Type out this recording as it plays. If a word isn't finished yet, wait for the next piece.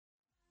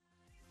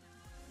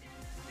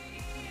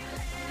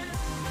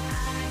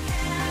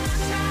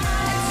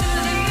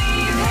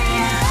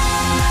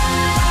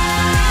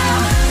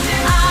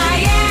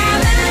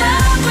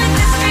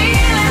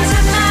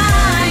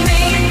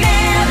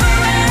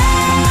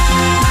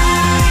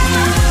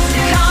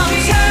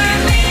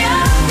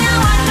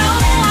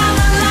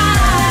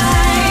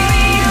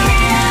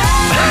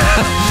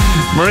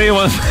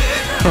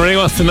Marie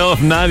wants to know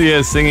if Nadia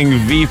is singing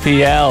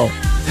VPL.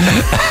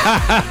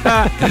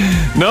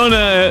 No,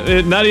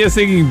 Nadia is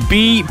singing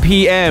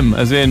BPM,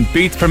 as in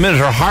beats per minute.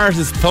 Her heart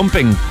is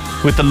thumping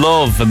with the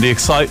love and the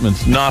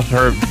excitement, not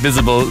her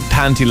visible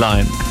panty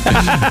line.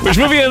 Which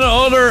will be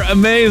another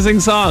amazing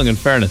song, in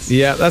fairness.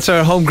 Yeah, that's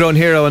our homegrown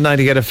hero on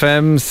 98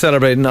 FM,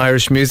 celebrating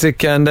Irish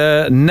music. And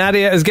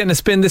Nadia is getting a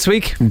spin this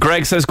week.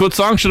 Greg says, good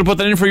song, should have put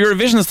that in for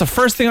Eurovision. It's the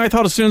first thing I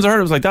thought as soon as I heard it.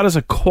 I was like, that is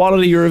a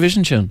quality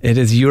Eurovision tune. It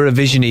is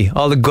Eurovision-y,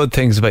 all the good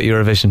things about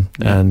Eurovision.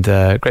 Yeah. And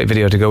great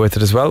video to go with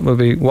it as well. We'll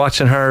be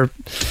watching her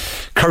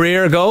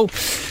career go.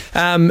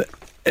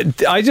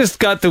 I just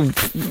got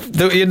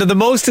the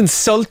most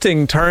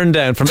insulting turn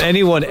down from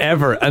anyone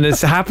ever, and it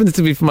happens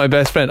to be from my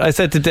best friend. I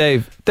said to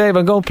Dave,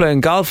 I'm going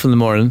playing golf in the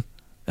morning.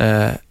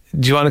 Do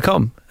you want to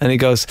come? And he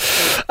goes,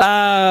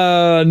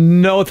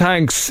 no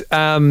thanks.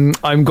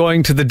 I'm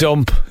going to the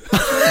dump.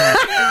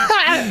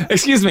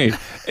 Excuse me.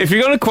 If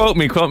you're going to quote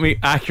me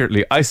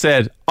accurately. I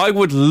said, I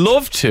would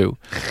love to,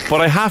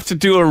 but I have to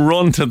do a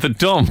run to the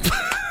dump.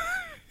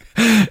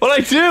 Well,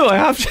 I do. I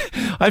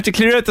have to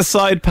clear out the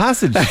side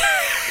passage.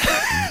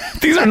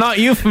 These are not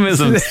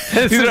euphemisms.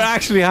 These are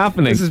actually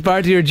happening. This is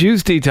part of your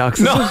juice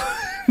detox. No.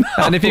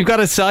 And if you've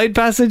got a side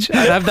passage,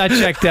 I'd have that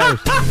checked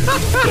out. The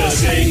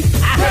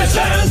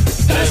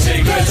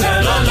Secret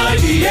Sound on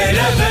 98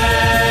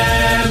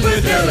 FM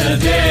with Bill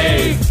and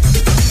Dave.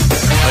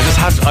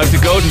 I have to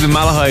go to the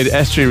Malahide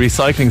Estuary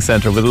Recycling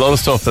Centre with a lot of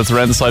stuff that's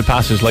around the side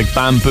passage, like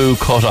bamboo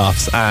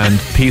cut-offs and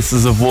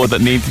pieces of wood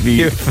that need to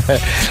be...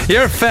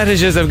 Your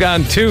fetishes have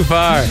gone too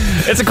far.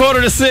 It's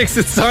 5:45.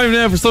 It's time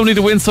now for somebody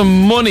to win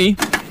some money.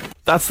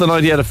 That's the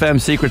 98 FM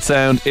Secret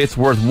Sound. It's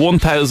worth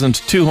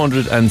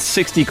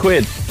 1,260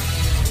 quid.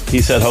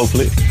 He said,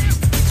 hopefully.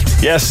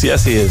 Yes, he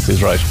is.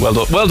 He's right.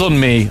 Well done,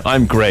 me.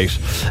 I'm great.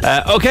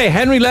 Okay,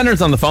 Henry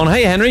Leonard's on the phone.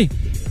 Hey, Henry.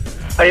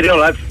 How you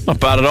doing, lad? Not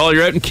bad at all.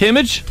 You're out in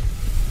Kimmage?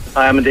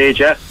 I am indeed,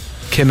 yeah.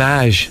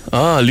 Kimmage.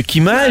 Ah, le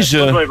Kimmage.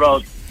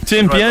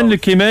 T'aimes bien le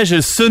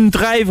Kimmage, Sun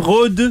Drive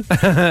Road.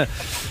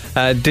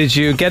 Did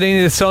you get any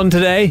of the sun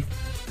today?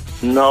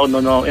 No.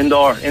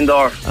 Indoor.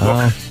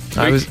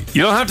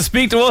 You don't have to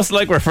speak to us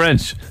like we're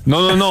French.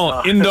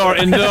 No. Indoor.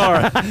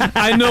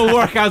 I know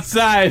work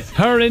outside.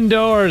 Her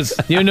indoors,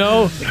 you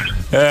know.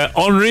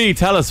 Henri,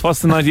 tell us, what's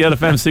the 98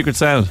 FM Secret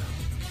Sound?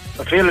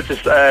 I feel it's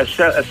a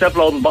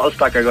self-loading bottle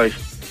stacker, guys.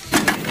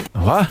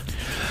 What?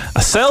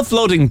 A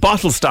self-loading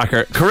bottle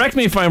stacker. Correct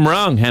me if I'm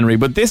wrong, Henry,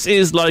 but this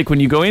is like when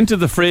you go into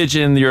the fridge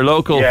in your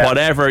local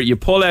whatever, you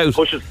pull out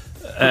push it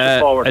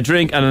forward. A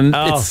drink and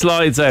it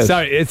slides out.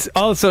 Sorry, it's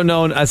also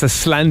known as a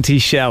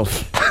slanty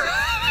shelf.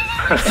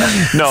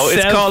 No,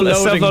 it's called a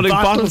self-loading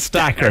bottle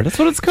stacker. That's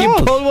what it's called.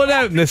 You pull one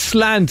out and the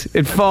slant,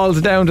 it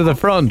falls down to the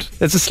front.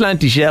 It's a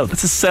slanty shelf.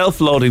 It's a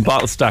self-loading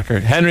bottle stacker.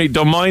 Henry,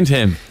 don't mind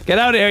him. Get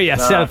out of here, you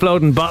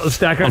self-loading bottle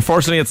stacker.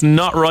 Unfortunately, it's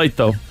not right,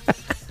 though.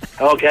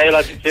 Okay,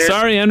 lads. Cheers.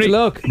 Sorry, Henry. Good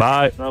luck.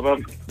 Bye. No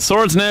problem.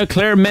 Swords now.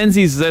 Claire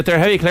Menzies is out there.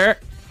 Hey, Claire.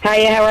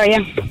 Hiya, how are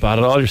you? Not bad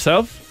at all.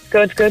 Yourself?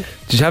 Good. Did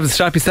you have the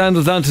strappy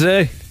sandals on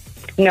today?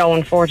 No,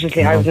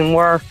 unfortunately, I was in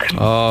work.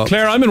 Oh,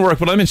 Claire, I'm in work,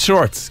 but I'm in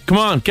shorts. Come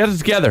on, get it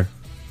together.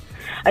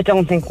 I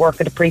don't think work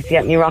would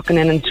appreciate me rocking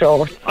in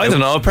shorts. I don't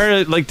know, a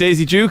pair of like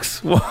Daisy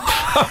Dukes.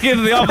 Walk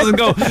into the office and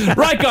go,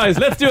 right guys,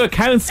 let's do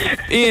accounts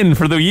in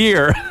for the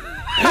year.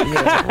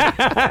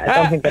 I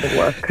don't think that'd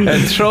work.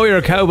 And throw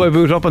your cowboy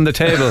boot up on the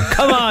table.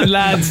 Come on,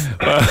 lads.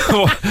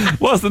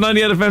 What's the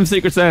 98 FM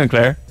Secret Sound,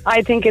 Claire?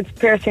 I think it's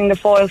piercing the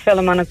foil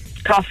film on a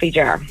coffee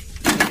jar.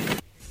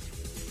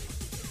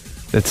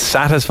 It's a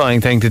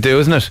satisfying thing to do,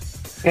 isn't it?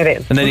 It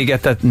is. And then you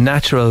get that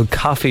natural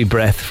coffee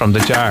breath from the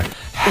jar.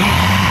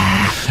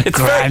 It's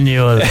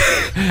granule.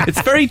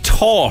 It's very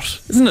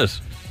taut, isn't it?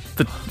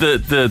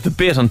 The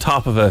bit on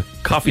top of a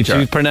coffee jar.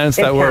 If you pronounce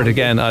that word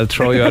again, I'll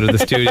throw you out of the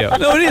studio.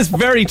 No, it is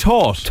very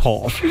taut.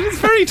 It's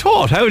very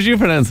taut. How would you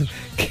pronounce it?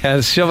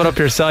 Shove it up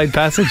your side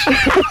passage.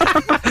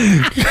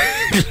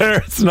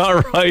 Claire, it's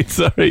not right,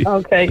 sorry.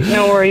 Okay,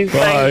 no worries.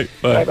 Bye.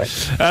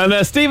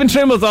 And Stephen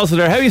Trimble's also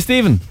there. How are you,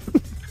 Stephen?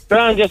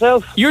 Grand,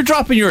 yourself? You're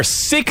dropping your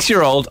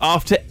 6-year-old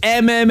off to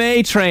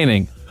MMA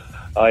training.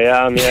 I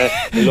am, yeah.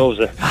 He loves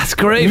it. That's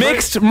great.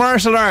 Mixed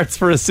martial arts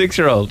for a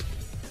 6-year-old.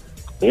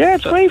 Yeah,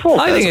 it's great fun.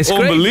 I think it's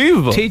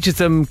unbelievable. Great. Teaches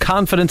them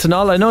confidence and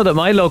all. I know that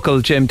my local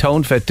gym,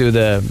 Tonefit, do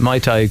the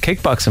Muay Thai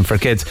kickboxing for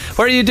kids.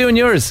 Where are you doing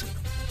yours?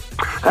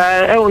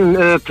 Out in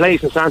a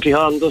place in Santry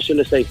Hall,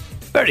 Industrial Estate.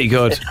 Very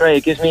good. It's great.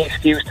 It gives me an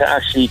excuse to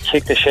actually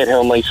kick the shit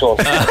out of my son.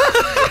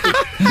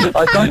 I've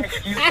got an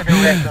excuse to do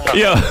wrestling.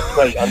 Yeah.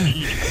 Right,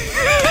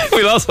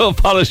 we'll also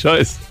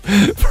apologise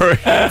for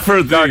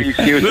the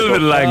little bit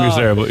of language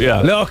there, but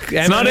yeah. Look,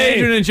 it's MMA. not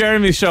Adrian and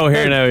Jeremy's show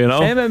here now, you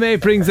know.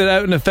 MMA brings it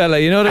out in a fella,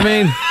 you know what I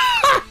mean?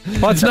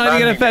 What's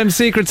 98 FM's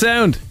secret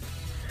sound?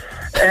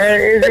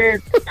 Is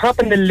it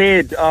popping the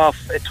lid off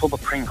a tub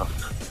of Pringles?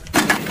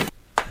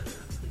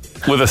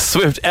 With a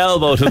swift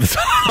elbow to the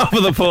top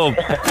of the pub.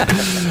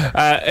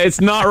 It's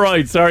not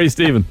right. Sorry,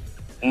 Stephen.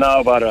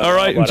 No bother. All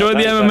right, no bother. enjoy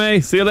the Thanks,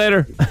 MMA. See you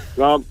later.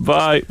 Rob.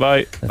 Bye.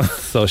 Bye.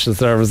 Social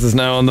services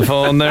now on the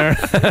phone there.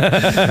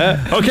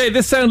 Okay,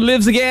 this sound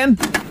lives again.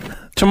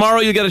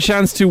 Tomorrow you'll get a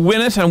chance to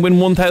win it and win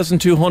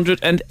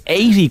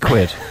 1,280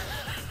 quid.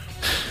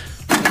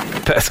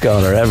 Best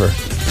caller ever.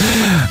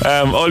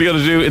 All you got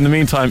to do in the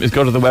meantime is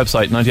go to the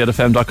website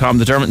 90outfm.com.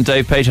 The Dermot and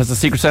Dave page has a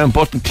secret sound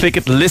button. Click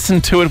it,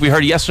 listen to it. We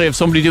heard yesterday of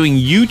somebody doing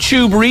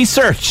YouTube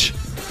research.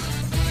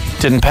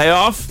 Didn't pay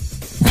off,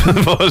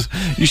 but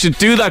you should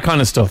do that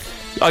kind of stuff.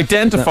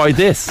 Identify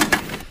this.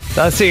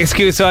 That's the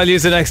excuse I'll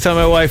use the next time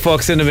my wife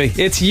walks into me.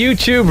 It's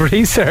YouTube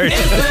research.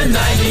 It's the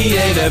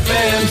 98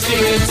 FM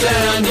secret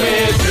sound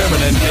with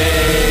Dermot and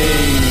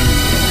Dave.